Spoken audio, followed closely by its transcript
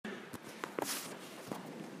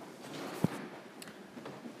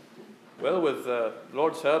Well, with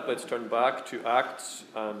Lord's help, let's turn back to Acts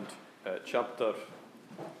and chapter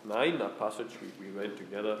 9, that passage we read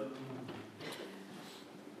together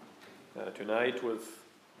tonight. With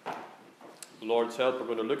Lord's help, we're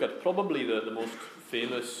going to look at probably the most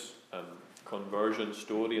famous conversion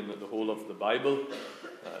story in the whole of the Bible.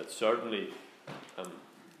 It's certainly,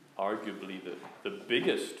 arguably, the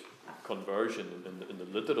biggest conversion in the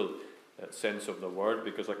literal sense of the word,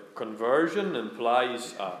 because a conversion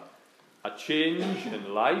implies a change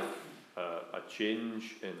in life, a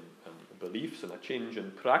change in beliefs, and a change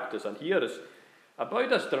in practice. And here is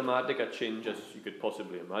about as dramatic a change as you could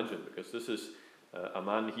possibly imagine, because this is a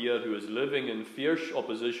man here who is living in fierce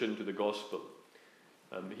opposition to the gospel.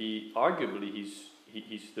 He's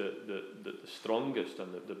the strongest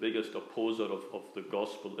and the biggest opposer of the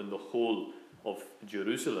gospel in the whole of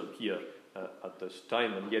Jerusalem here at this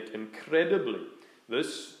time. And yet, incredibly,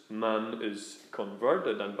 this man is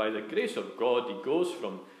converted, and by the grace of God, he goes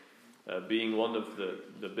from being one of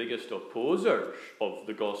the biggest opposers of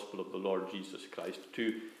the gospel of the Lord Jesus Christ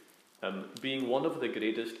to being one of the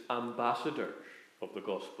greatest ambassadors of the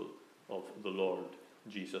gospel of the Lord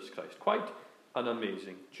Jesus Christ. Quite an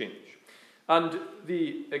amazing change. And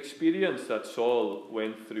the experience that Saul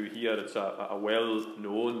went through here, it's a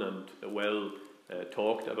well-known and well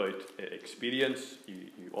talked about experience.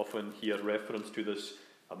 You often hear reference to this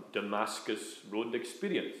Damascus Road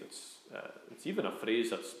experience. It's even a phrase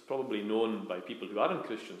that's probably known by people who aren't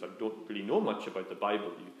Christians or don't really know much about the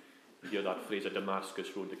Bible. You hear that phrase, a Damascus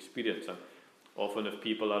Road experience. And often if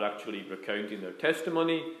people are actually recounting their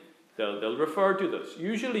testimony, they'll refer to this,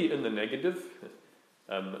 usually in the negative.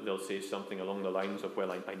 They'll say something along the lines of,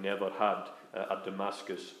 well, I never had a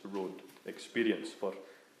Damascus Road experience. For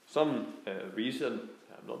some reason,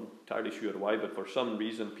 I'm not entirely sure why, but for some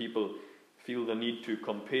reason people feel the need to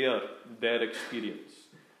compare their experience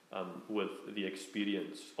with the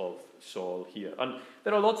experience of Saul here. And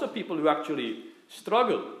there are lots of people who actually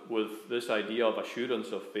struggle with this idea of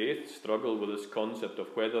assurance of faith, struggle with this concept of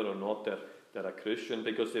whether or not they're a Christian,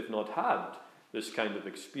 because they've not had this kind of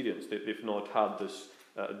experience. They've not had this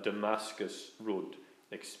Damascus Road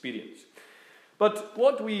experience. But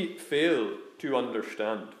what we fail to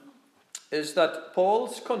understand is that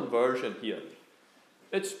Paul's conversion here,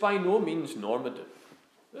 it's by no means normative.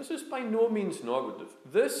 This is by no means normative.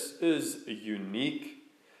 This is unique,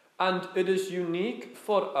 and it is unique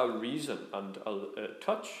for a reason, and I'll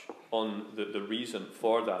touch on the reason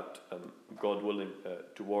for that, God willing,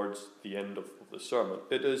 towards the end of the sermon.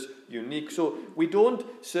 It is unique. So we don't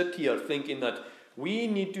sit here thinking that we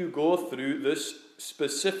need to go through this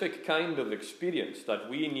specific kind of experience, that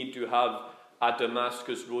we need to have a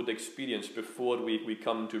Damascus Road experience before we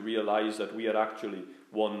come to realize that we are actually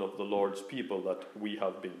one of the Lord's people, that we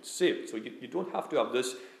have been saved. So you don't have to have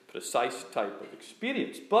this precise type of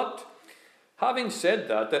experience. But having said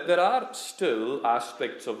that there are still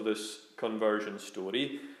aspects of this conversion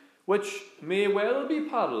story which may well be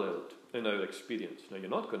paralleled in our experience. Now, you're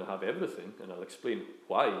not going to have everything, and I'll explain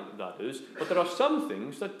why that is, but there are some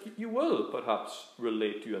things that you will perhaps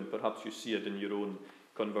relate to, and perhaps you see it in your own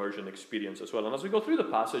conversion experience as well. And as we go through the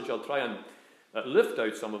passage, I'll try and lift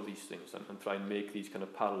out some of these things and try and make these kind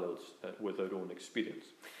of parallels with our own experience.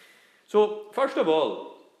 So, first of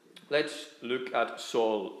all, let's look at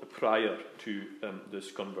Saul prior to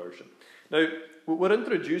this conversion. Now, we're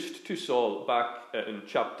introduced to Saul back in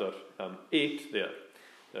chapter 8 there.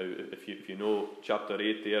 Now, if you know chapter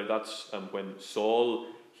 8 there, that's when Saul,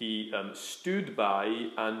 he stood by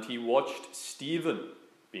and he watched Stephen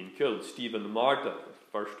being killed, Stephen the martyr, the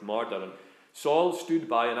first martyr. And Saul stood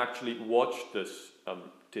by and actually watched this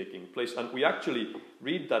taking place. And we actually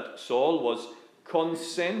read that Saul was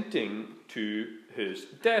consenting to his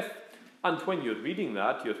death. And when you're reading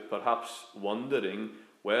that, you're perhaps wondering,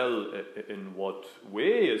 well, in what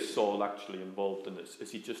way is Saul actually involved in this?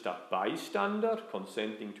 Is he just a bystander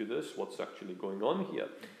consenting to this? What's actually going on here?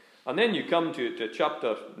 And then you come to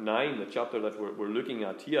chapter 9, the chapter that we're looking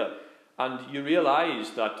at here, and you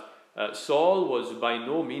realize that Saul was by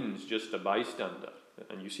no means just a bystander.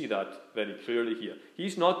 And you see that very clearly here.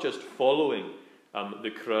 He's not just following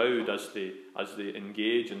the crowd as they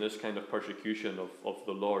engage in this kind of persecution of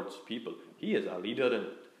the Lord's people. He is a leader in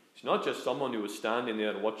it. He's not just someone who is standing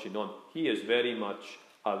there watching on. He is very much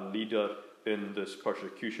a leader in this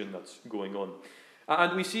persecution that's going on.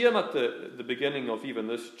 And we see him at the beginning of even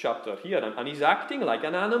this chapter here, and he's acting like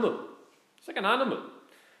an animal. It's like an animal.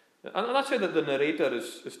 And that's how the narrator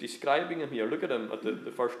is describing him here. Look at him at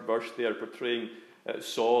the first verse there, portraying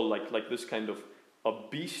Saul like this kind of a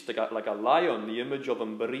beast, like a lion, the image of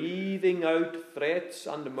him breathing out threats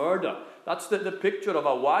and murder. That's the picture of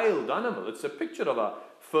a wild animal. It's a picture of a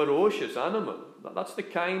ferocious animal. That's the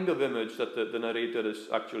kind of image that the narrator is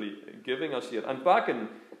actually giving us here. And back in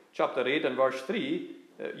chapter 8 and verse 3,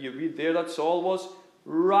 you read there that Saul was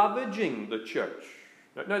ravaging the church.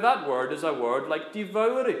 Now that word is a word like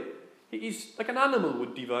devouring. He's like an animal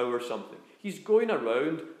would devour something. He's going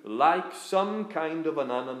around like some kind of an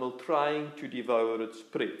animal trying to devour its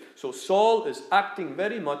prey. So Saul is acting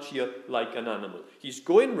very much here like an animal. He's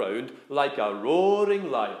going round like a roaring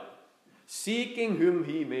lion, seeking whom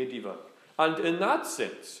he may devour. And in that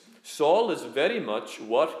sense, Saul is very much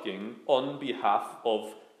working on behalf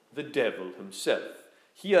of the devil himself.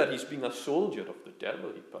 Here he's being a soldier of the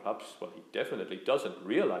devil. He definitely doesn't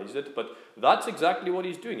realize it, but that's exactly what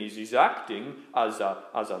he's doing. He's acting as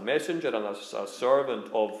a messenger and as a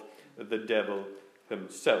servant of the devil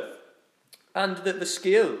himself. And the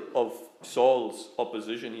scale of Saul's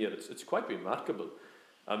opposition here, it's quite remarkable.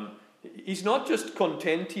 He's not just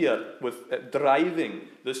content here with driving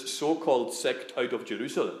this so-called sect out of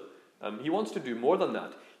Jerusalem. He wants to do more than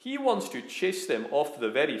that. He wants to chase them off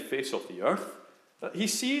the very face of the earth. He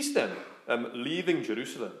sees them leaving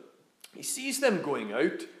Jerusalem. He sees them going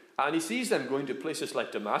out, and he sees them going to places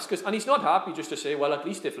like Damascus, and he's not happy just to say, well, at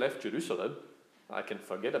least they've left Jerusalem. I can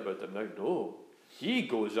forget about them now. No. He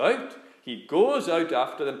goes out. He goes out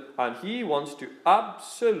after them, and he wants to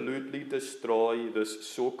absolutely destroy this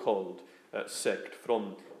so-called sect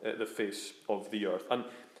from the face of the earth. And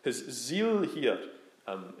his zeal here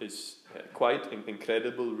is quite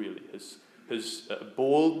incredible, really. His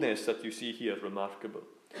boldness that you see here, remarkable.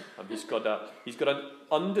 He's got an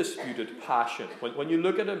undisputed passion. When you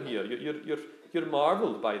look at him here, you're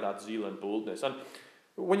marveled by that zeal and boldness. And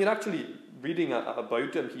when you're actually reading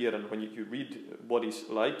about him here, and when you read what he's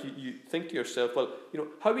like, you think to yourself, well,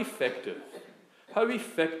 how effective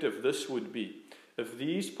this would be if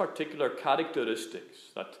these particular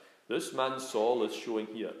characteristics that this man Saul is showing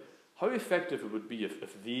here, how effective it would be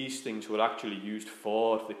if these things were actually used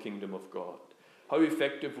for the kingdom of God. How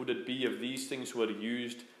effective would it be if these things were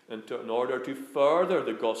used in order to further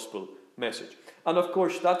the gospel message? And of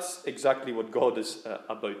course, that's exactly what God is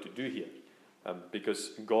about to do here.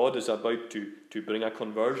 Because God is about to bring a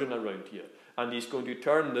conversion around here. And he's going to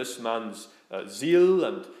turn this man's zeal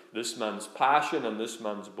and this man's passion and this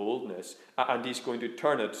man's boldness, and he's going to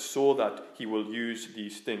turn it so that he will use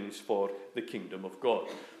these things for the kingdom of God.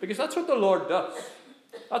 Because that's what the Lord does.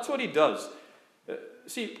 That's what he does.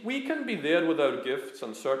 See, we can be there with our gifts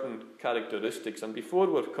and certain characteristics, and before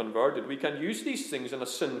we're converted, we can use these things in a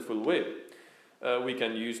sinful way. We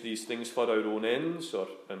can use these things for our own ends or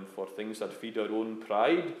for things that feed our own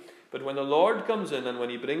pride. But when the Lord comes in and when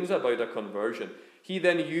he brings about a conversion, he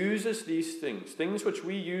then uses these things which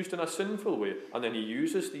we used in a sinful way, and then he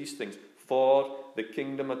uses these things for the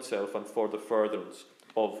kingdom itself and for the furtherance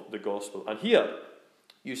of the gospel. And here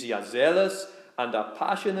you see a zealous and a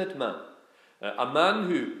passionate man, a man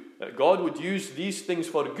who God would use these things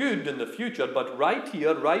for good in the future, but right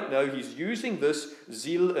here, right now, he's using this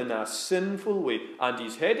zeal in a sinful way, and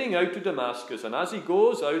he's heading out to Damascus, and as he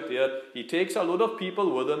goes out there, he takes a load of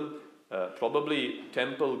people with him, probably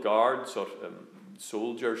temple guards or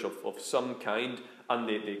soldiers of some kind, and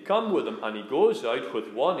they come with him, and he goes out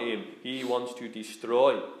with one aim. He wants to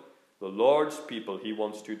destroy the Lord's people. He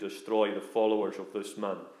wants to destroy the followers of this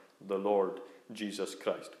man, the Lord Jesus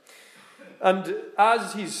Christ. And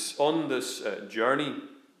as he's on this journey,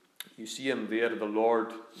 you see him there, the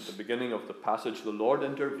Lord, at the beginning of the passage, the Lord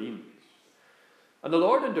intervenes. And the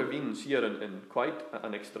Lord intervenes here in quite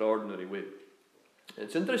an extraordinary way.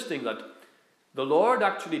 It's interesting that the Lord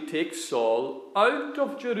actually takes Saul out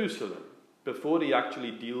of Jerusalem before he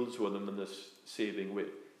actually deals with him in this saving way.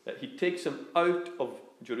 He takes him out of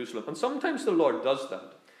Jerusalem. And sometimes the Lord does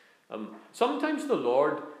that. Sometimes the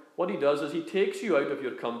Lord, what he does is he takes you out of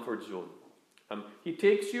your comfort zone. He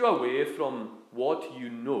takes you away from what you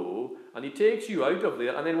know, and he takes you out of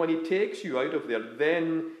there, and then when he takes you out of there,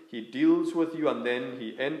 then he deals with you, and then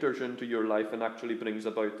he enters into your life and actually brings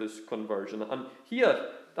about this conversion. And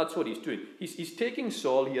here, that's what he's doing. He's taking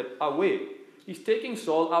Saul here away. He's taking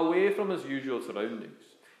Saul away from his usual surroundings.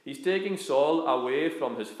 He's taking Saul away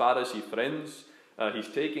from his Pharisee friends. He's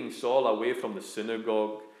taking Saul away from the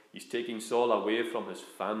synagogue. He's taking Saul away from his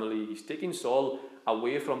family. He's taking Saul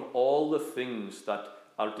away from all the things that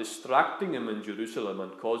are distracting him in Jerusalem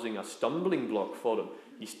and causing a stumbling block for him.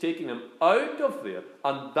 He's taking him out of there,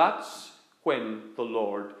 and that's when the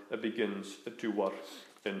Lord begins to work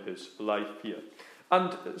in his life here.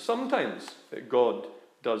 And sometimes God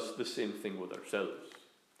does the same thing with ourselves.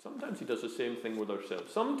 Sometimes he does the same thing with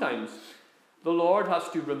ourselves. Sometimes the Lord has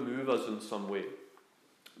to remove us in some way.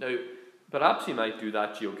 Now, perhaps he might do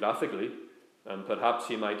that geographically, and perhaps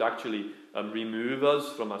he might actually remove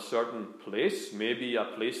us from a certain place, maybe a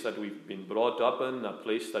place that we've been brought up in, a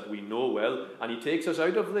place that we know well, and he takes us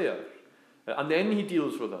out of there. And then he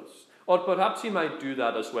deals with us. Or perhaps he might do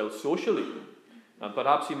that as well socially. And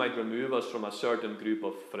perhaps he might remove us from a certain group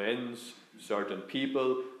of friends, certain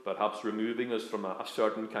people, perhaps removing us from a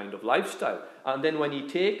certain kind of lifestyle. And then when he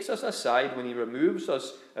takes us aside, when he removes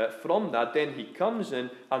us from that, then he comes in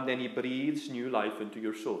and then he breathes new life into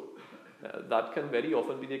your soul. That can very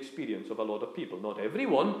often be the experience of a lot of people. Not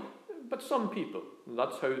everyone, but some people.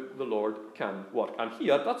 That's how the Lord can work. And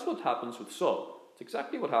here, that's what happens with Saul. It's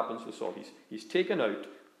exactly what happens with Saul. He's taken out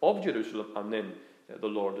of Jerusalem, and then the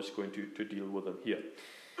Lord is going to deal with him here.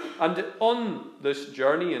 And on this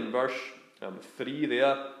journey in verse 3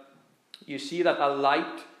 there, you see that a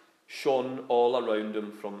light shone all around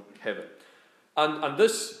him from heaven. And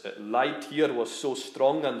this light here was so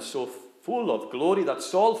strong and so full of glory that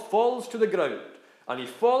Saul falls to the ground. And he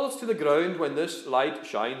falls to the ground when this light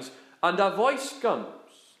shines, and a voice comes.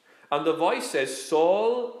 And the voice says,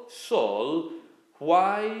 "Saul, Saul,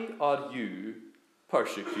 why are you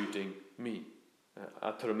persecuting me?"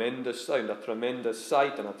 A tremendous sound, a tremendous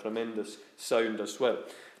sight, and a tremendous sound as well.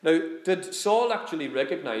 Now, did Saul actually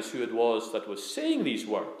recognize who it was that was saying these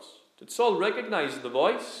words? Did Saul recognize the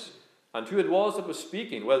voice and who it was that was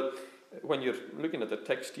speaking? Well, when you're looking at the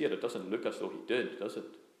text here, it doesn't look as though he did, does it?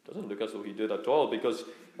 It doesn't look as though he did at all, because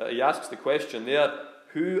he asks the question there,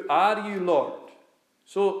 "Who are you, Lord?"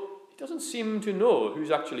 So he doesn't seem to know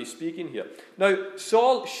who's actually speaking here. Now,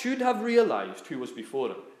 Saul should have realized who was before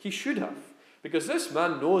him. He should have, because this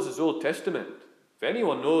man knows his Old Testament. If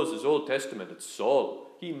anyone knows his Old Testament, it's Saul.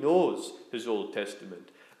 He knows his Old Testament.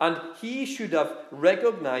 And he should have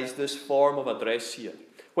recognized this form of address here.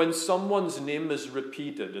 When someone's name is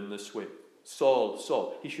repeated in this way, Saul,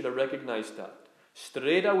 Saul, he should have recognized that.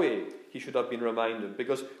 Straight away, he should have been reminded.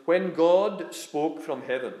 Because when God spoke from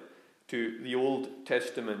heaven to the Old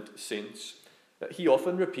Testament saints, he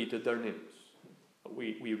often repeated their names.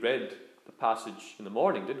 We read the passage in the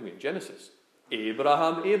morning, didn't we, in Genesis?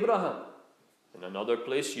 Abraham, Abraham. In another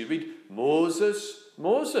place you read Moses,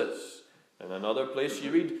 Moses. In another place you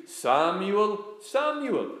read Samuel,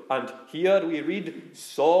 Samuel. And here we read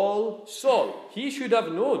Saul, Saul. He should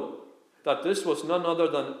have known that this was none other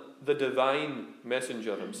than the divine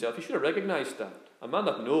messenger himself. He should have recognized that. A man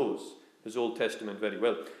that knows his Old Testament very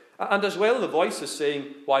well. And as well, the voice is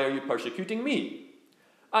saying, "Why are you persecuting me?"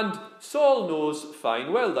 And Saul knows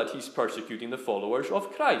fine well that he's persecuting the followers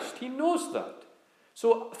of Christ. He knows that.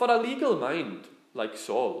 So for a legal mind like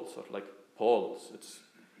Saul's or like Paul's, it's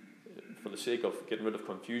for the sake of getting rid of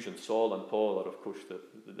confusion, Saul and Paul are, of course,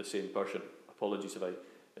 the same person. Apologies if I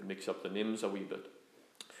mix up the names a wee bit.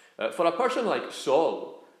 For a person like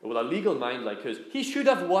Saul, with a legal mind like his, he should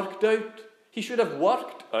have worked out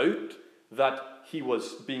that he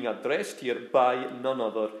was being addressed here by none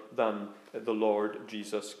other than the Lord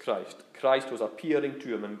Jesus Christ. Christ was appearing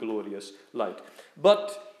to him in glorious light.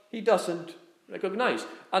 But he doesn't recognize.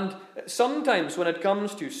 And sometimes when it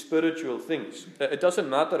comes to spiritual things, it doesn't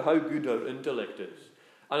matter how good our intellect is.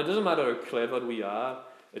 And it doesn't matter how clever we are.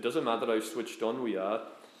 It doesn't matter how switched on we are.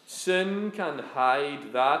 Sin can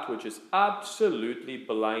hide that which is absolutely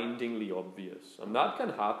blindingly obvious. And that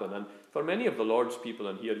can happen. And for many of the Lord's people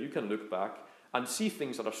in here, you can look back and see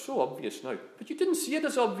things that are so obvious now. But you didn't see it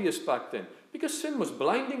as obvious back then, because sin was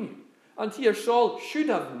blinding you. And here Saul should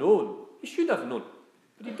have known. He should have known.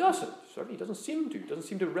 But he doesn't. Certainly he doesn't seem to. He doesn't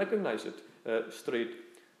seem to recognize it straight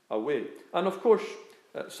away. And of course,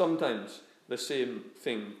 sometimes the same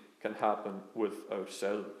thing can happen with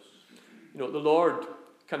ourselves. You know, the Lord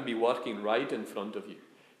can be working right in front of you.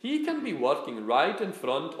 He can be working right in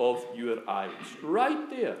front of your eyes. Right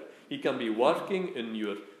there. He can be working in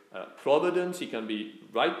your providence. He can be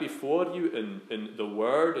right before you in the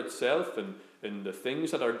Word itself and in the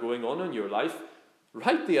things that are going on in your life.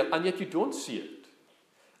 Right there, and yet you don't see it.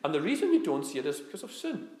 And the reason you don't see it is because of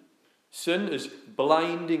sin. Sin is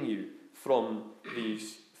blinding you from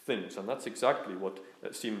these things. And that's exactly what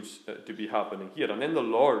seems to be happening here. And then the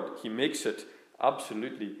Lord, he makes it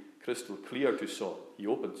absolutely crystal clear to Saul. He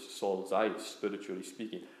opens Saul's eyes, spiritually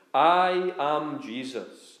speaking. "I am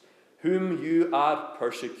Jesus, whom you are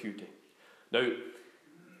persecuting." Now,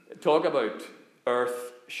 talk about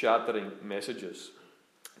earth-shattering messages.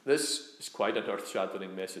 This is quite an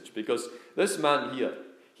earth-shattering message, because this man here,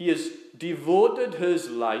 he has devoted his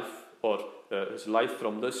life, or his life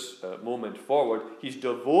from this moment forward, he's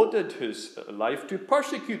devoted his life to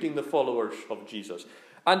persecuting the followers of Jesus.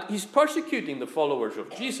 And he's persecuting the followers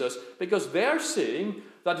of Jesus because they're saying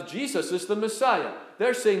that Jesus is the Messiah.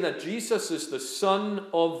 They're saying that Jesus is the Son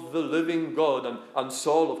of the living God. And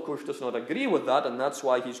Saul, of course, does not agree with that, and that's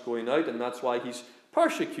why he's going out, and that's why he's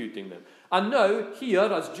persecuting them. And now, here,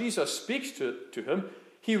 as Jesus speaks to him,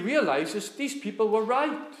 he realizes these people were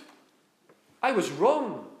right. I was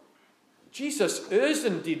wrong. Jesus is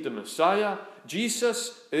indeed the Messiah.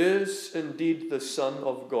 Jesus is indeed the Son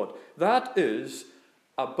of God. That is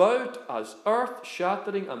about as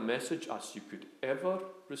earth-shattering a message as you could ever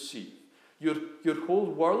receive. Your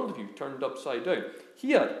whole worldview turned upside down.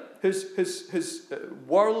 Here, his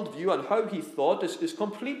worldview and how he thought is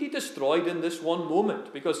completely destroyed in this one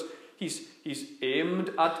moment, because he's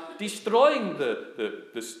aimed at destroying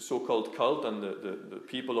this so-called cult and the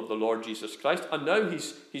people of the Lord Jesus Christ, and now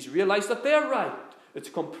he's realized that they're right. It's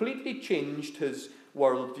completely changed his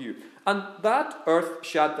worldview. And that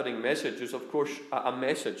earth-shattering message is, of course, a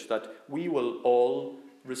message that we will all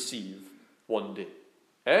receive one day.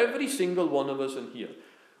 Every single one of us in here.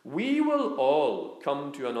 We will all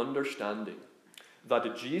come to an understanding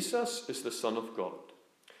that Jesus is the Son of God.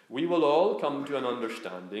 We will all come to an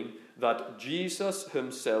understanding that Jesus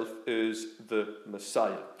himself is the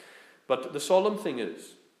Messiah. But the solemn thing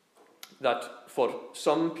is that for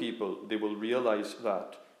some people, they will realize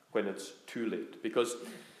that when it's too late. Because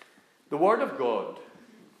the Word of God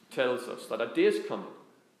tells us that a day is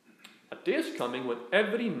coming when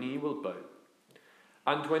every knee will bow,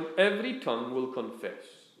 and when every tongue will confess,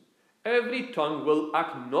 every tongue will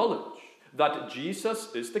acknowledge that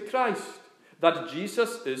Jesus is the Christ, that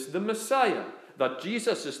Jesus is the Messiah, that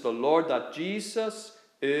Jesus is the Lord, that Jesus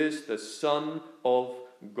is the Son of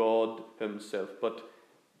God himself. But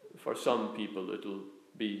for some people, it'll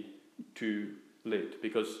be too late,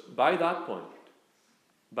 because by that point,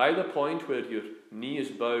 by the point where your knee is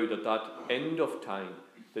bowed at that end of time,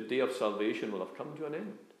 the day of salvation will have come to an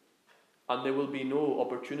end, and there will be no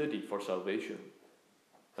opportunity for salvation.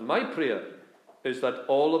 And my prayer is that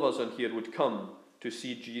all of us in here would come to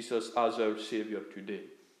see Jesus as our Saviour today,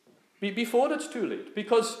 before it's too late,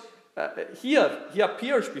 because here he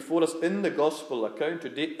appears before us in the Gospel account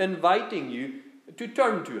today, inviting you to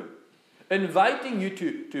turn to him, inviting you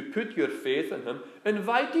to put your faith in him,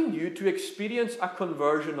 inviting you to experience a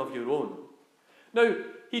conversion of your own. Now,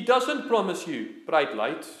 he doesn't promise you bright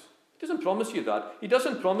lights. He doesn't promise you that. He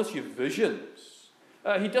doesn't promise you visions.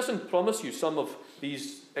 He doesn't promise you some of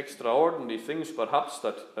these extraordinary things, perhaps,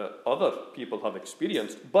 that other people have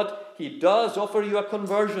experienced. But he does offer you a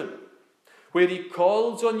conversion, where he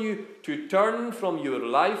calls on you to turn from your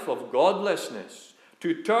life of godlessness,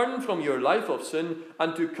 to turn from your life of sin,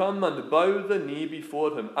 and to come and bow the knee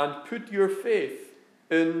before him and put your faith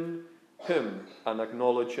in him and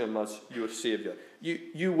acknowledge him as your Saviour.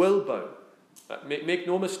 You will bow. Make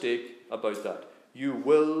no mistake about that. You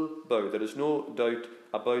will bow. There is no doubt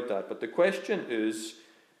about that. But the question is,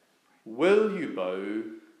 will you bow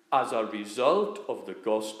as a result of the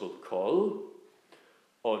gospel call,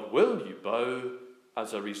 or will you bow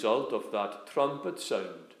as a result of that trumpet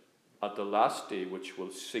sound at the last day, which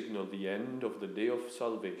will signal the end of the day of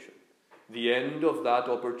salvation, the end of that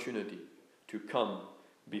opportunity to come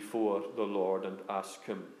before the Lord and ask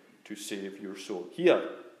him to save your soul? Here,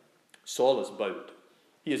 Saul is bowed.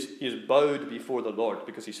 He is bowed before the Lord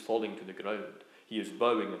because he's falling to the ground. He is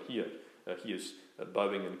bowing, and here he is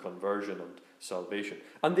bowing in conversion and salvation.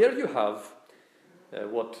 And there you have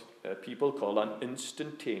what people call an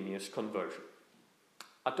instantaneous conversion,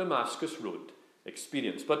 a Damascus Road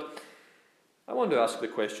experience. But I want to ask the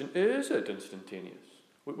question, is it instantaneous?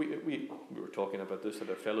 We were talking about this at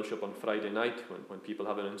our fellowship on Friday night, when people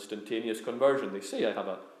have an instantaneous conversion. They say, I have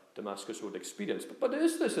a Damascus Road experience. But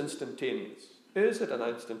is this instantaneous? Is it an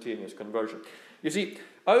instantaneous conversion? You see,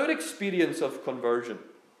 our experience of conversion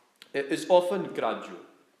is often gradual.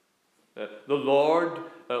 The Lord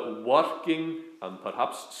working and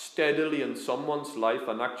perhaps steadily in someone's life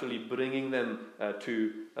and actually bringing them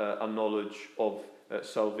to a knowledge of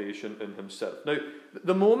salvation in himself. Now,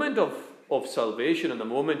 the moment of salvation and the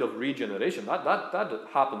moment of regeneration, that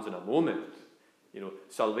happens in a moment. You know,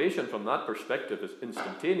 salvation from that perspective is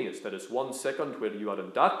instantaneous. There is 1 second where you are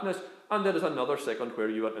in darkness, and there is another second where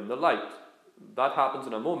you are in the light. That happens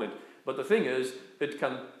in a moment. But the thing is, it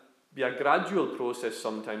can be a gradual process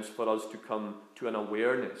sometimes for us to come to an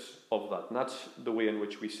awareness of that. And that's the way in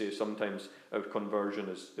which we say sometimes our conversion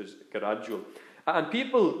is gradual. And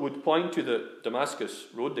people would point to the Damascus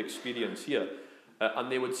Road experience here,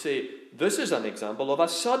 and they would say, this is an example of a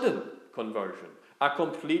sudden conversion, a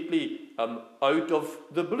completely out of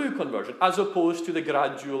the blue conversion, as opposed to the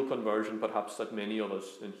gradual conversion perhaps that many of us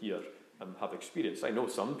in here have experienced. I know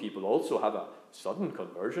some people also have a sudden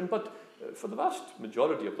conversion, but for the vast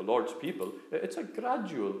majority of the Lord's people, it's a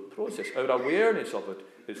gradual process. Our awareness of it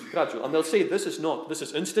is gradual. And they'll say this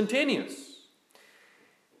is instantaneous.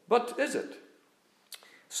 But is it?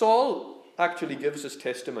 Saul actually gives his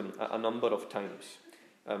testimony a number of times.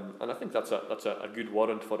 And I think that's a good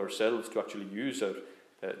warrant for ourselves to actually use our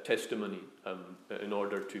testimony in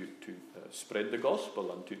order to spread the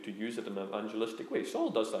gospel and to use it in an evangelistic way.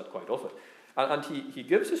 Saul does that quite often. And he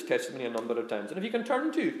gives his testimony a number of times. And if you can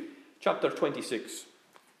turn to chapter 26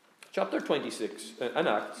 in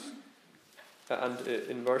Acts, and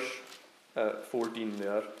in verse 14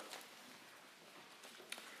 there.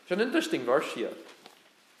 It's an interesting verse here.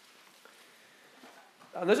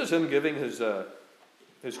 And this is him giving his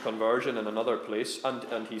conversion in another place,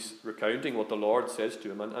 and he's recounting what the Lord says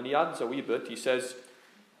to him. And he adds a wee bit. He says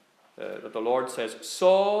that the Lord says,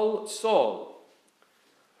 Saul, Saul,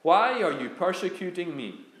 why are you persecuting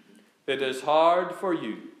me? It is hard for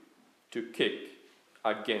you to kick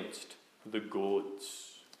against the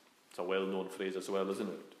goads. It's a well-known phrase as well, isn't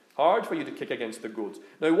it? Hard for you to kick against the goads.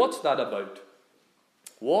 Now, what's that about?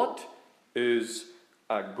 What is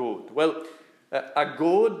a goad? Well, a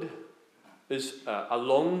goad is a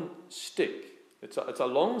long stick. It's a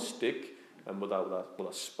long stick with a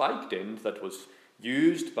spiked end that was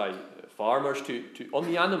used by farmers on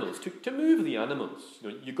the animals, to move the animals.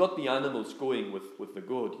 You got the animals going with the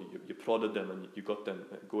goad. You prodded them and you got them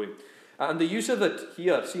going. And the use of it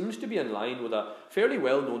here seems to be in line with a fairly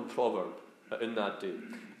well-known proverb in that day.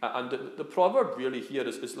 And the proverb really here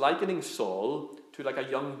is likening Saul to like a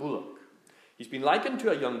young bullock. He's been likened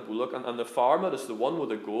to a young bullock, and the farmer is the one with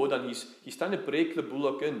the goad, and he's trying to break the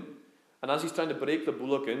bullock in. And as he's trying to break the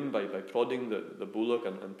bullock in by prodding the bullock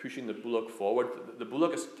and pushing the bullock forward, the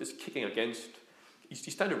bullock is kicking against.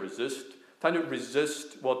 He's trying to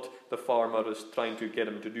resist what the farmer is trying to get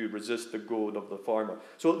him to do, resist the goad of the farmer.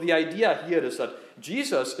 So the idea here is that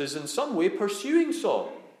Jesus is in some way pursuing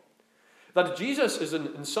Saul. That Jesus is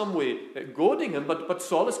in some way goading him, but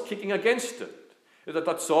Saul is kicking against it.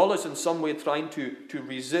 That Saul is in some way trying to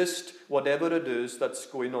resist whatever it is that's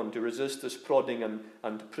going on, to resist this prodding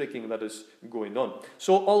and pricking that is going on.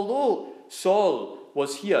 So although Saul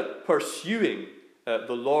was here pursuing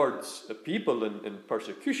the Lord's people in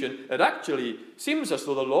persecution, it actually seems as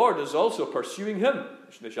though the Lord is also pursuing him.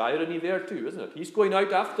 There's irony there too, isn't it? He's going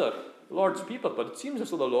out after the Lord's people, but it seems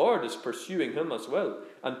as though the Lord is pursuing him as well,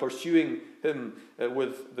 and pursuing him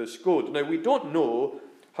with this goad. Now, we don't know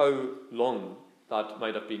how long that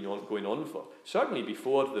might have been going on for. Certainly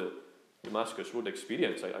before the Damascus Road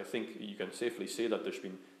experience, I think you can safely say that there's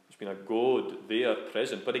been a goad there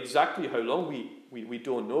present. But exactly how long, we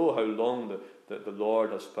don't know how long the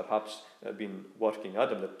Lord has perhaps been working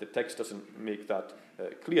at him. The text doesn't make that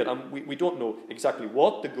clear. And we don't know exactly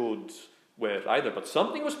what the goads were either, but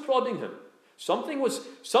something was prodding him. Something was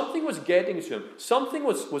getting to him. Something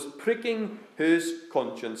was pricking his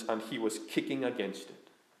conscience, and he was kicking against it.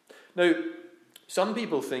 Now, some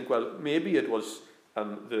people think, well, maybe it was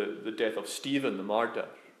the death of Stephen the martyr.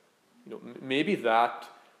 Maybe that,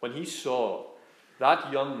 when he saw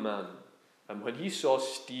that young man, and when he saw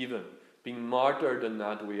Stephen being martyred in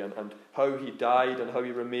that way, and how he died and how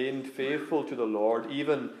he remained faithful to the Lord,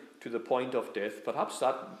 even to the point of death, perhaps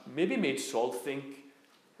that maybe made Saul think,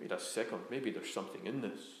 wait a second, maybe there's something in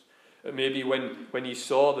this. Maybe when he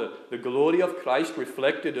saw the glory of Christ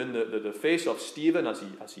reflected in the face of Stephen as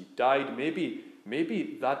he died,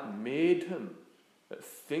 maybe that made him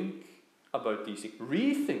think about these things,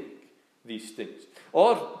 rethink these things.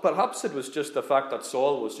 Or perhaps it was just the fact that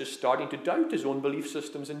Saul was just starting to doubt his own belief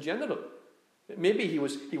systems in general. Maybe he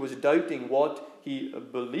was doubting what he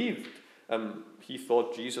believed. He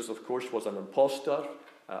thought Jesus, of course, was an impostor,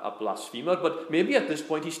 a blasphemer, but maybe at this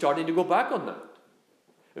point he's starting to go back on that.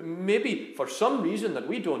 Maybe for some reason that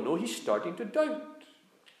we don't know, he's starting to doubt.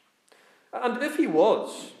 And if he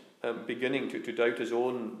was beginning to doubt his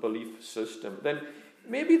own belief system, then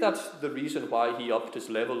maybe that's the reason why he upped his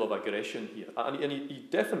level of aggression here. And he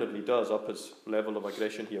definitely does up his level of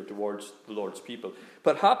aggression here towards the Lord's people.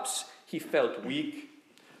 Perhaps he felt weak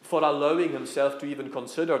for allowing himself to even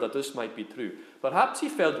consider that this might be true. Perhaps he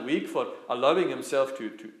felt weak for allowing himself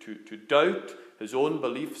to doubt his own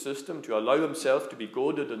belief system, to allow himself to be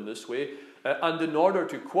goaded in this way. And in order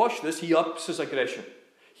to quash this, he ups his aggression.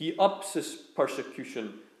 He ups his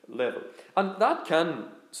persecution level. And that can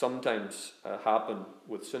sometimes happen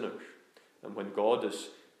with sinners. And when God is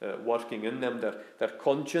working in them, their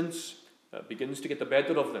conscience begins to get the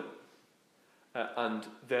better of them. And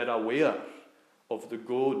they're aware of the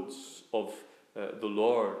goads of the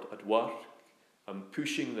Lord at work and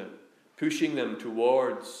pushing pushing them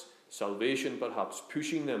towards salvation perhaps,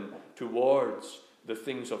 pushing them towards the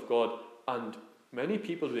things of God. And many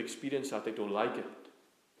people who experience that, they don't like it.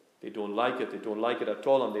 They don't like it. They don't like it at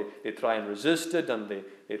all, and they try and resist it, and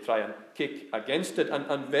they try and kick against it.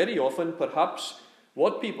 And very often, perhaps,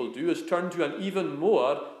 what people do is turn to an even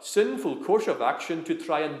more sinful course of action to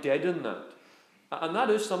try and deaden that. And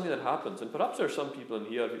that is something that happens. And perhaps there are some people in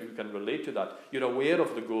here who can relate to that. You're aware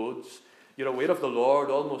of the goads. You're aware of the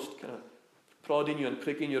Lord almost kind of prodding you and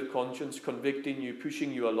pricking your conscience, convicting you,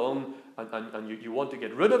 pushing you along, and you want to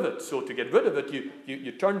get rid of it. So to get rid of it,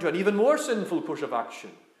 you turn to an even more sinful course of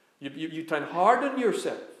action. You try and harden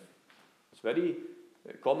yourself. It's a very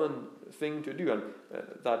common thing to do, and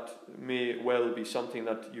that may well be something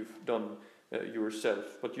that you've done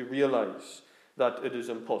yourself. But you realize that it is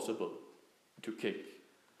impossible to kick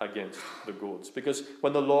against the goads. Because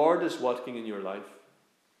when the Lord is working in your life,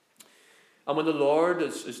 and when the Lord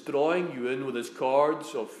is drawing you in with his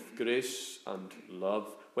cords of grace and love,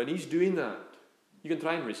 when he's doing that, you can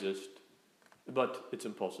try and resist, but it's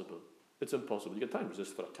impossible. It's impossible. You can try and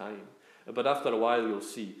resist for a time, but after a while you'll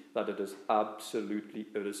see that it is absolutely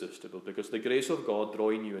irresistible, because the grace of God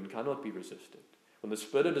drawing you in cannot be resisted. When the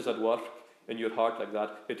Spirit is at work in your heart like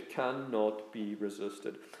that, it cannot be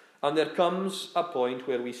resisted. And there comes a point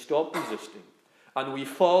where we stop resisting, and we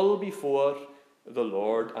fall before the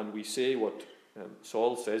Lord, and we say what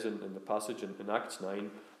Saul says in the passage in Acts 9,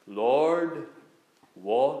 Lord,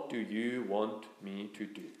 what do you want me to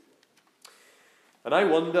do? And I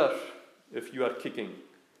wonder if you are kicking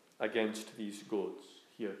against these goads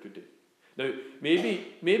here today. Now,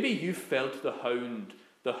 maybe you felt the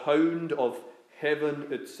hound of heaven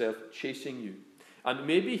itself chasing you. And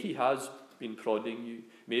maybe he has been prodding you.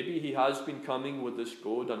 Maybe he has been coming with this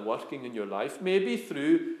goad and working in your life. Maybe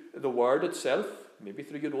through the word itself. Maybe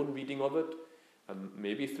through your own reading of it. And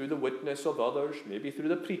maybe through the witness of others. Maybe through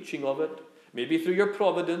the preaching of it. Maybe through your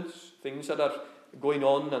providence. Things that are going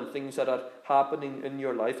on and things that are happening in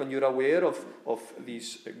your life, and you're aware of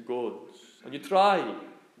these goads, and you try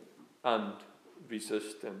and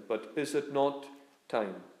resist them. But is it not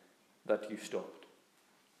time that you stopped?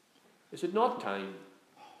 Is it not time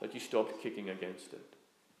that you stopped kicking against it?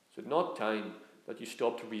 Is it not time that you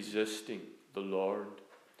stopped resisting the Lord,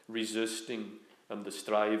 resisting the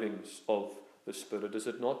strivings of the Spirit? Is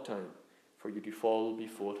it not time for you to fall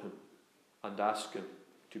before him and ask him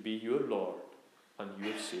to be your Lord and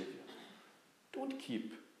your Saviour? Don't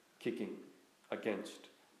keep kicking against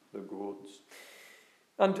the goads.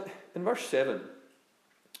 And in verse 7,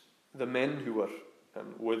 the men who were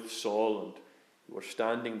with Saul and who were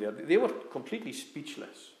standing there, they were completely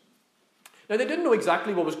speechless. Now, they didn't know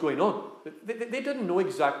exactly what was going on. They didn't know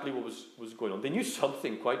exactly what was going on. They knew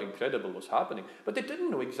something quite incredible was happening, but they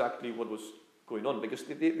didn't know exactly what was going on, because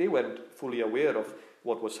they weren't fully aware of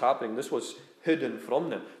what was happening. This was hidden from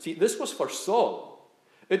them. See, this was for Saul.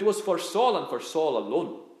 It was for Saul and for Saul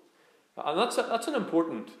alone. And that's an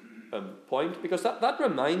important point, because that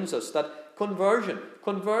reminds us that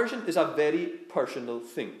conversion is a very personal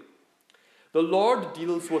thing. The Lord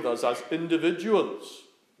deals with us as individuals.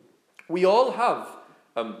 We all have,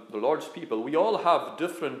 the Lord's people, we all have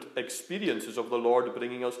different experiences of the Lord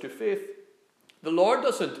bringing us to faith. The Lord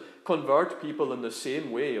doesn't convert people in the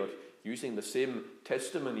same way or using the same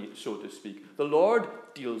testimony, so to speak. The Lord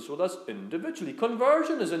deals with us individually.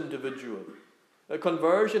 Conversion is individual.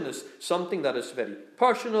 Conversion is something that is very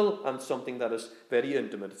personal and something that is very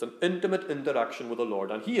intimate. It's an intimate interaction with the Lord.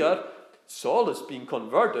 And here, Saul is being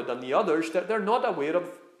converted, and the others, they're not aware of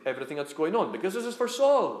everything that's going on, because this is for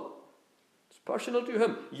Saul. It's personal to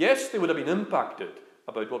him. Yes, they would have been impacted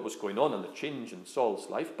about what was going on and the change in Saul's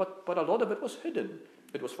life, but a lot of it was hidden.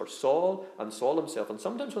 It was for Saul and Saul himself. And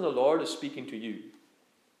sometimes when the Lord is speaking to you,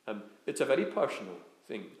 it's a very personal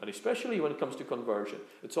thing. And especially when it comes to conversion,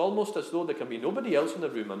 it's almost as though there can be nobody else in the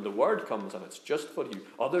room, and the word comes and it's just for you.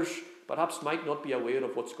 Others perhaps might not be aware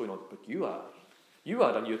of what's going on, but you are. You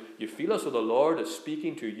are, and you feel as though the Lord is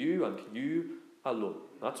speaking to you and you alone.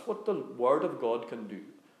 That's what the word of God can do.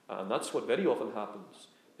 And that's what very often happens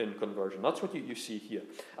in conversion. That's what you see here.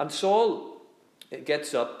 And Saul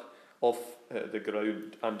gets up off the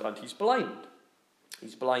ground, and he's blind.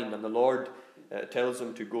 He's blind, and the Lord tells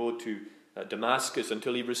him to go to Damascus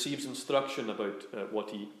until he receives instruction about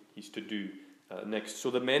what he's to do next.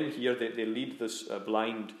 So the men here, they lead this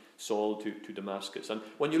blind Saul to Damascus. And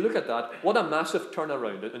when you look at that, what a massive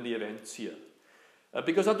turnaround in the events here.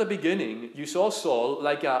 Because at the beginning, you saw Saul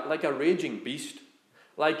like a raging beast,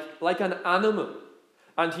 like an animal.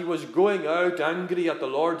 And he was going out angry at the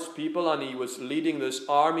Lord's people, and he was leading this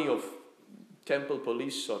army of temple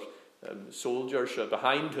police or soldiers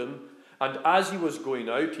behind him. And as he was going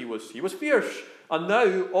out, he was fierce. And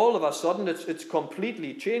now, all of a sudden, it's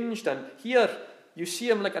completely changed. And here, you see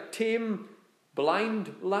him like a tame,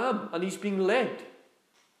 blind lamb. And he's being led.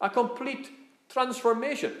 A complete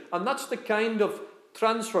transformation. And that's the kind of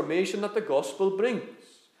transformation that the gospel brings.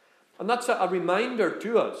 And that's a reminder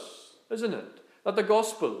to us, isn't it? That the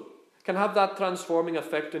gospel can have that transforming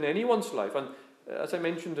effect in anyone's life. And as I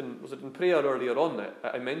mentioned in prayer earlier on,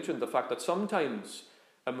 I mentioned the fact that sometimes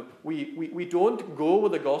we don't go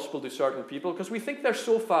with the gospel to certain people because we think they're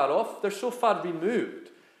so far off, they're so far removed,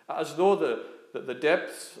 as though the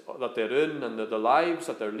depths that they're in and the lives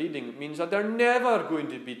that they're leading means that they're never going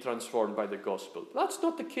to be transformed by the gospel. That's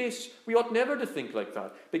not the case. We ought never to think like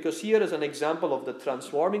that, because here is an example of the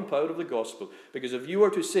transforming power of the gospel. Because if you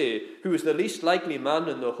were to say, who is the least likely man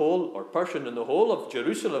in the whole, or person in the whole of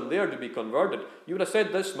Jerusalem there to be converted, you would have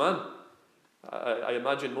said this man. I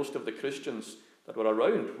imagine most of the Christians that were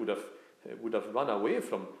around would have run away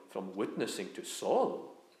from witnessing to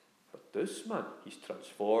Saul. But this man, he's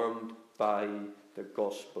transformed by the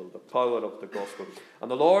gospel, the power of the gospel.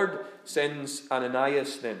 And the Lord sends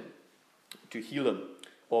Ananias then to heal him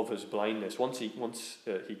of his blindness. Once he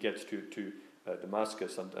gets to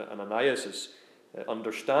Damascus, and Ananias is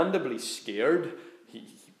understandably scared.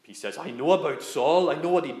 He says, I know about Saul, I know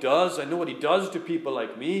what he does to people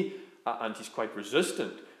like me, and he's quite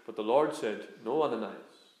resistant. But the Lord said, no, Ananias,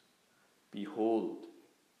 behold,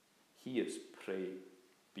 he is praying.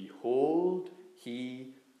 Behold,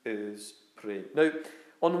 he is praying. Now,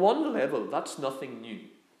 on one level, that's nothing new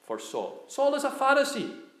for Saul. Saul is a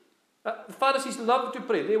Pharisee. The Pharisees loved to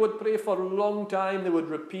pray. They would pray for a long time. They would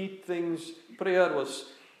repeat things. Prayer was,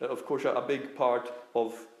 of course, a big part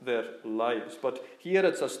of their lives. But here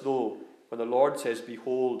it's as though, when the Lord says,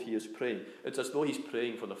 behold, he is praying, it's as though he's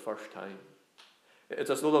praying for the first time. It's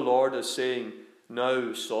as though the Lord is saying,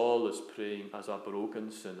 now Saul is praying as a broken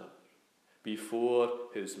sinner before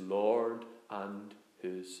his Lord and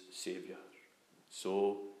his Saviour.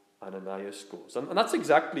 So Ananias goes. And that's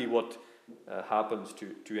exactly what happens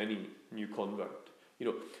to any new convert. You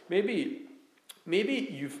know, maybe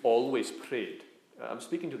you've always prayed. I'm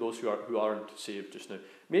speaking to those who aren't saved just now.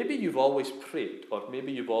 Maybe you've always prayed, or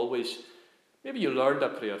maybe you learned a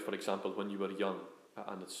prayer, for example, when you were young,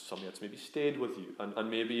 and it's something that's maybe stayed with you. And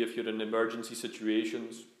maybe if you're in emergency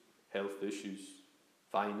situations, health issues,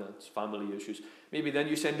 finance, family issues, maybe then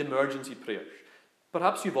you send emergency prayers.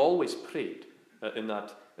 Perhaps you've always prayed in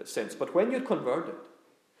that sense. But when you're converted,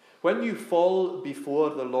 when you fall before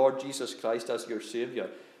the Lord Jesus Christ as your Saviour,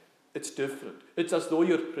 it's different. It's as though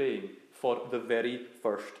you're praying for the very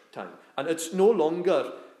first time. And it's no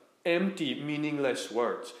longer empty, meaningless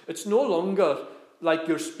words. It's no longer like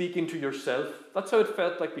you're speaking to yourself. That's how it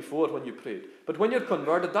felt like before when you prayed. But when you're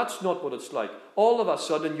converted, that's not what it's like. All of a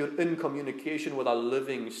sudden, you're in communication with a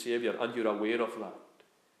living Saviour, and you're aware of that.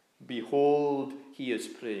 Behold, he is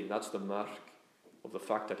praying. That's the mark of the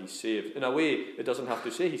fact that he's saved. In a way, it doesn't have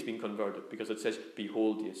to say he's been converted, because it says,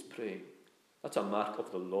 behold, he is praying. That's a mark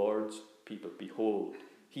of the Lord's people. Behold,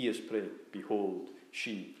 he is praying. Behold,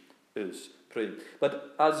 she is praying.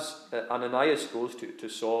 But as Ananias goes to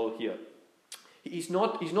Saul here, he's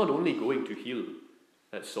not only going to heal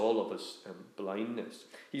Saul of his blindness.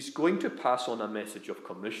 He's going to pass on a message of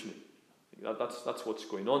commissioning. That's what's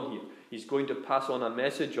going on here. He's going to pass on a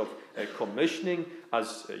message of commissioning,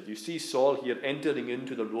 as you see Saul here entering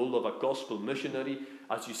into the role of a gospel missionary,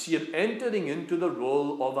 as you see him entering into the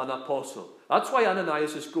role of an apostle. That's why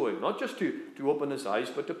Ananias is going, not just to open his eyes,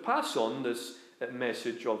 but to pass on this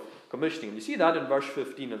message of commissioning. And you see that in verse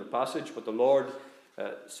 15 of the passage. But the Lord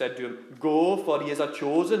said to him, go, for he is a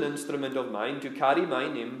chosen instrument of mine to carry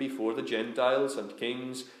my name before the Gentiles and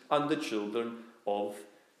kings and the children of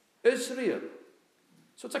Israel.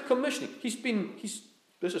 So it's a commissioning.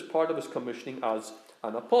 This is part of his commissioning as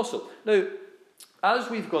an apostle. Now, as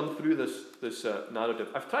we've gone through this narrative,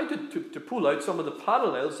 I've tried to pull out some of the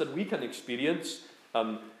parallels that we can experience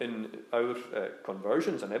in our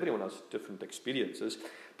conversions, and everyone has different experiences.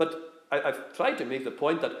 But I've tried to make the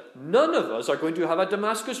point that none of us are going to have a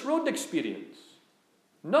Damascus Road experience.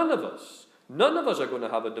 None of us. None of us are going to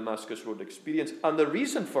have a Damascus Road experience. And the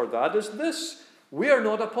reason for that is this. We are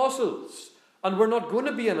not apostles. And we're not going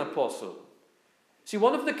to be an apostle. See,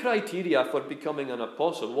 one of the criteria for becoming an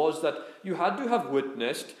apostle was that you had to have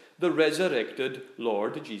witnessed the resurrected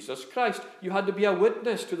Lord Jesus Christ. You had to be a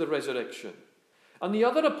witness to the resurrection. And the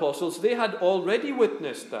other apostles, they had already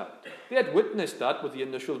witnessed that. They had witnessed that with the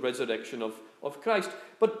initial resurrection of Christ.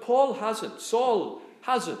 But Paul hasn't. Saul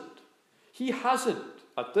hasn't. He hasn't,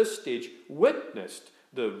 at this stage, witnessed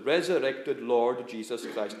the resurrected Lord Jesus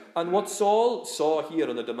Christ. And what Saul saw here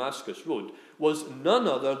on the Damascus road was none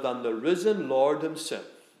other than the risen Lord himself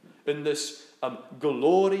in this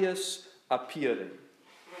glorious appearing.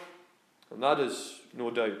 And that is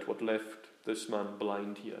no doubt what left this man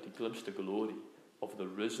blind here. He glimpsed the glory of the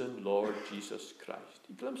risen Lord Jesus Christ.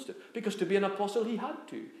 He glimpsed it. Because to be an apostle, he had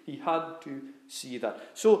to. He had to see that.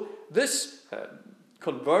 So this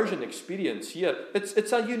conversion experience here,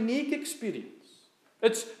 it's a unique experience.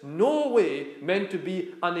 It's no way meant to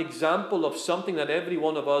be an example of something that every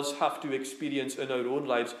one of us have to experience in our own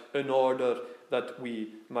lives in order that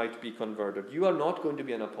we might be converted. You are not going to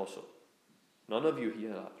be an apostle. None of you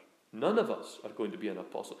here are. None of us are going to be an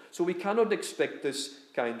apostle. So we cannot expect this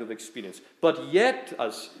kind of experience. But yet,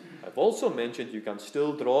 as I've also mentioned, you can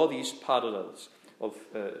still draw these parallels of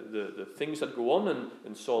the things that go on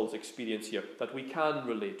in Saul's experience here that we can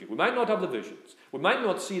relate to. We might not have the visions. We might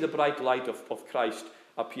not see the bright light of Christ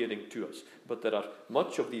appearing to us. But there are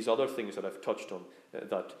much of these other things that I've touched on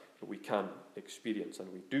that we can experience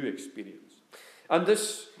and we do experience. And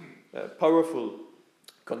this powerful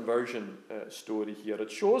conversion story here,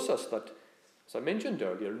 it shows us that, as I mentioned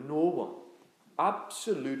earlier, no one,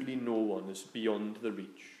 absolutely no one, is beyond the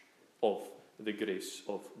reach of the grace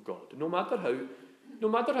of God. No matter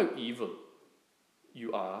how evil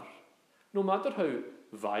you are, no matter how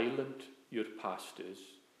violent your past is,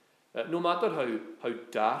 no matter how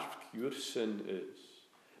dark your sin is,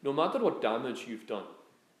 no matter what damage you've done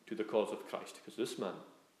to the cause of Christ, because this man,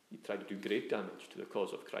 he tried to do great damage to the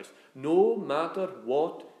cause of Christ. No matter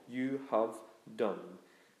what you have done,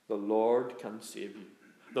 the Lord can save you.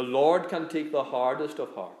 The Lord can take the hardest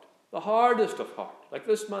of heart, like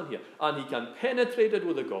this man here, and he can penetrate it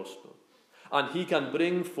with the gospel. And he can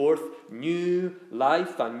bring forth new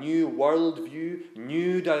life, a new worldview,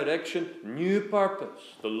 new direction, new purpose.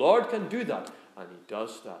 The Lord can do that, and he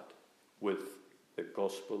does that with the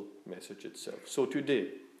gospel message itself. So today,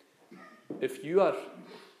 if you are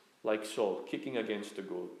like Saul, kicking against the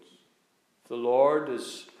goads, if the Lord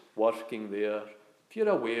is working there, if you're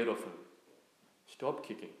aware of him, stop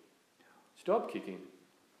kicking. Stop kicking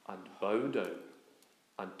and bow down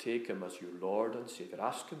and take him as your Lord and Saviour.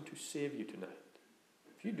 Ask him to save you tonight.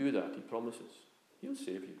 If you do that, he promises he'll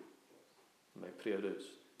save you. My prayer is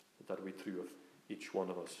that will be true of each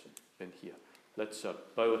one of us in here. Let's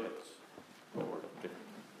bow our heads for a word of prayer.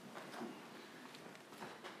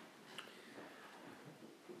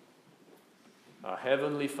 Our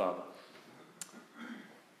Heavenly Father,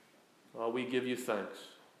 we give you thanks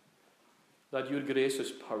that your grace is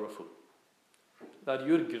powerful, that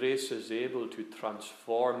your grace is able to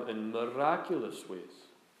transform in miraculous ways.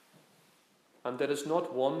 And there is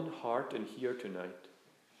not one heart in here tonight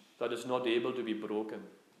that is not able to be broken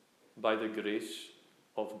by the grace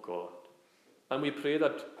of God. And we pray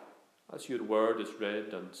that as your word is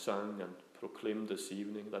read and sung and proclaimed this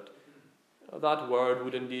evening, that word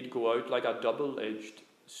would indeed go out like a double-edged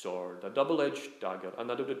sword, a double-edged dagger, and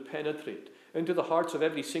that it would penetrate into the hearts of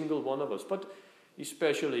every single one of us, but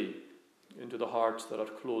especially into the hearts that are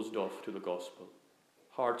closed off to the gospel,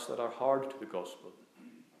 hearts that are hard to the gospel.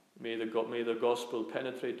 May the gospel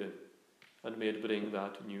penetrate in, and may it bring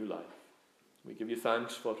that new life. We give you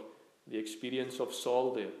thanks for the experience of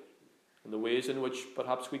Saul there, and the ways in which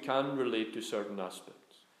perhaps we can relate to certain aspects.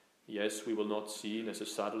 Yes, we will not see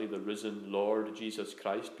necessarily the risen Lord Jesus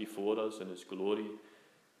Christ before us in his glory,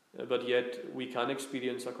 but yet we can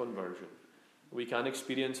experience a conversion. We can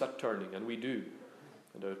experience a turning, and we do.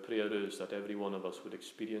 And our prayer is that every one of us would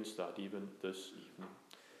experience that even this evening.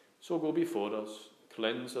 So go before us,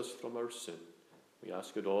 cleanse us from our sin. We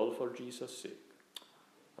ask it all for Jesus' sake.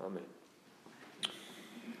 Amen.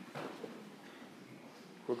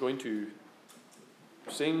 We're going to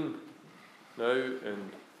sing now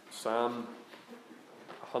in Psalm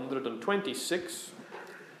 126.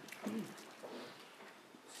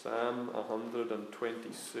 Psalm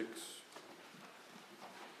 126.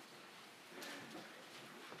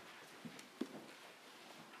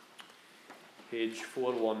 Page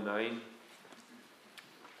 419.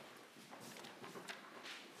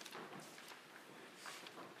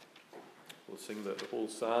 We'll sing the whole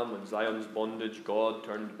psalm. In Zion's bondage God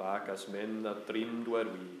turned back, as men that dreamed were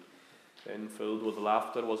we. Then filled with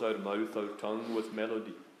laughter was our mouth, our tongue with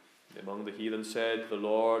melody. Among the heathen said, the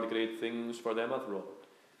Lord great things for them hath wrought.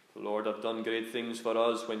 The Lord hath done great things for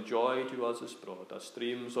us, when joy to us is brought. As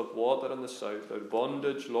streams of water in the south, our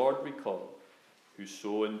bondage, Lord, recall. Who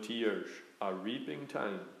sow in tears a reaping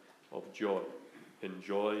time of joy. In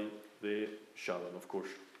joy they shall. And of course,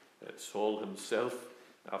 Saul himself,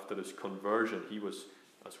 after his conversion, he was,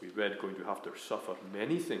 as we read, going to have to suffer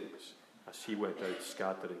many things as he went out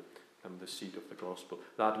scattering the seed of the gospel.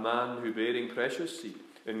 That man who bearing precious seed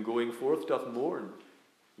in going forth doth mourn,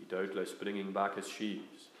 he doubtless bringing back his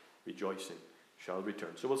sheaves, rejoicing, shall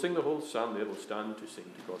return. So we'll sing the whole psalm there. We'll stand to sing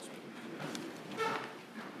to God's praise.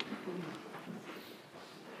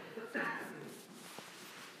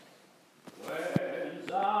 When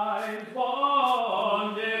Zion's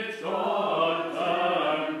bondage shall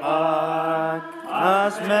turn back,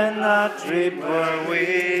 as men that dream were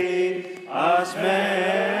weak, as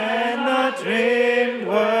men that dream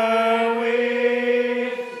were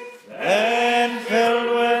weak, then filled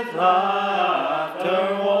with laughter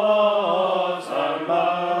was our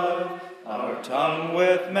mouth, our tongue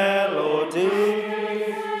with melody,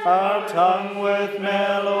 our tongue with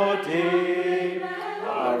melody,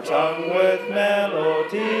 our tongue with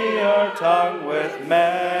melody, our tongue with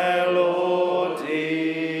melody.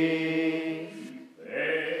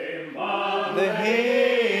 The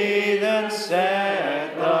heathen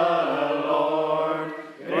said, the Lord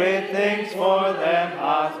great things for them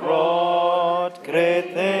hath wrought,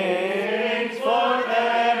 great things for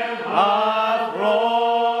them hath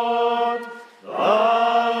wrought. The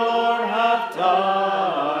Lord hath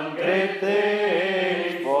done great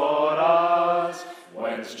things for us,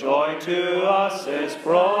 whence joy to us is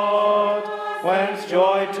brought, whence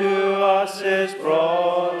joy to us is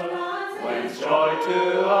brought. Whence joy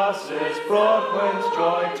to us is brought, whence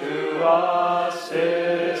joy to us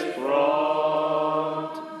is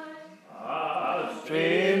brought.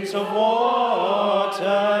 Streams of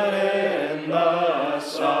water in the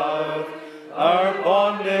south, our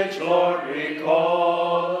bondage, Lord,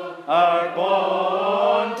 recall, our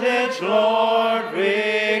bondage, Lord,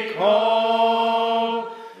 recall.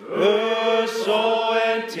 Who sow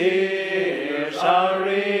in tears our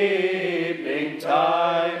reaping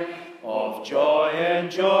time, of joy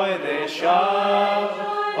and joy they shall,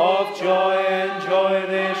 of joy and joy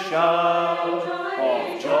they shall,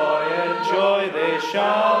 of joy and joy they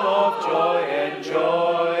shall, of joy and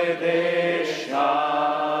joy they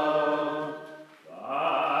shall.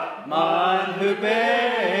 That man who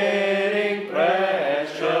bearing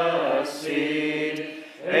precious seed,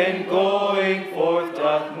 in going forth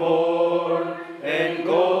doth mourn, in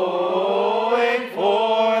going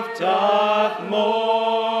forth doth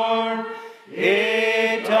mourn,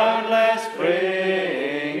 he doubtless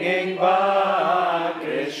bringing back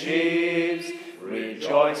his sheaves,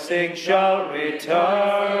 rejoicing shall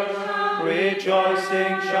return,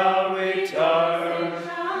 rejoicing shall return,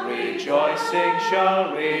 rejoicing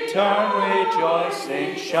shall return,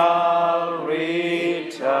 rejoicing shall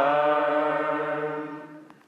return.